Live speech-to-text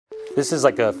This is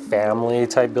like a family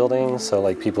type building, so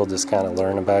like people just kind of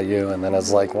learn about you, and then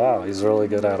it's like, wow, he's really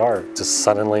good at art. Just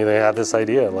suddenly they had this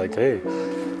idea, like, hey,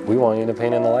 we want you to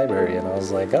paint in the library, and I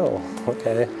was like, oh,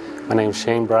 okay. My name's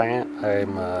Shane Bryant.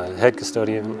 I'm a head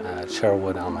custodian at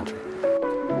Sherrelwood Elementary.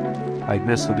 Like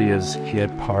this will be his kid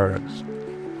parts.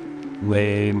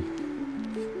 Wade.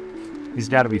 He's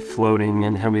got to be floating,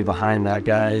 and he'll be behind that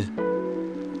guy,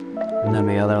 and then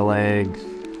the other leg.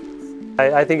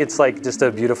 I think it's like just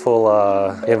a beautiful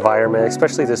environment,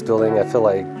 especially this building. I feel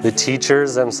like the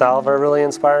teachers themselves are really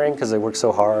inspiring because they work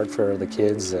so hard for the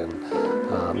kids, and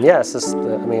yeah, it's just,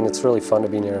 I mean, it's really fun to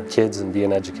be near kids and be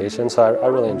in education, so I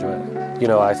really enjoy it. You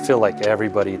know, I feel like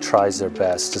everybody tries their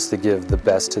best just to give the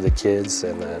best to the kids,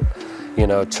 and then, you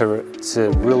know, to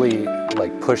really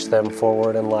like push them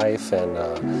forward in life, and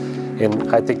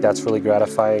I think that's really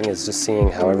gratifying, is just seeing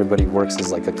how everybody works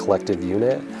as like a collective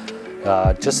unit.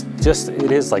 Just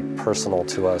it is like personal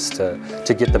to us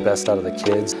to get the best out of the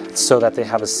kids so that they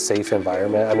have a safe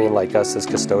environment. I mean, like us as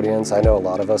custodians, I know a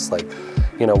lot of us, like,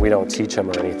 you know, we don't teach them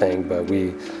or anything, but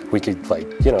we could, like,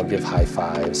 you know, give high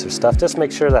fives or stuff. Just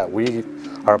make sure that we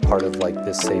are a part of like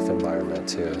this safe environment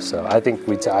too. So I think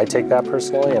I take that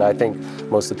personally, and I think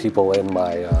most of the people in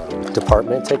my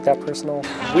department take that personal.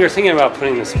 We were thinking about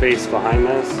putting the space behind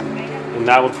this, and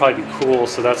that would probably be cool,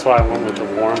 so that's why I went with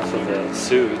the warmth of the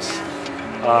suits.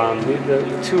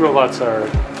 The two robots are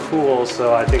cool,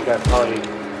 so I think I'd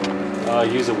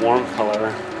probably use a warm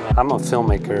color. I'm a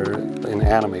filmmaker and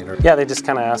animator. Yeah, they just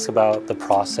kind of ask about the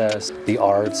process, the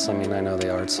arts. I mean, I know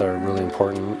the arts are really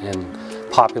important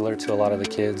and popular to a lot of the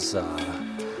kids.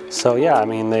 So yeah, I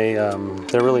mean,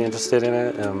 they're really interested in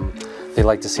it. They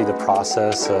like to see the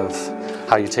process of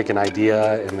how you take an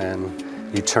idea and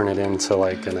then you turn it into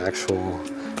like an actual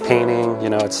painting. You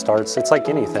know, it's like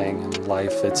anything in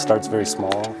life. It starts very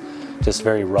small, just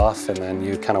very rough, and then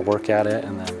you kind of work at it,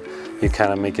 and then you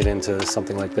kind of make it into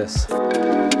something like this.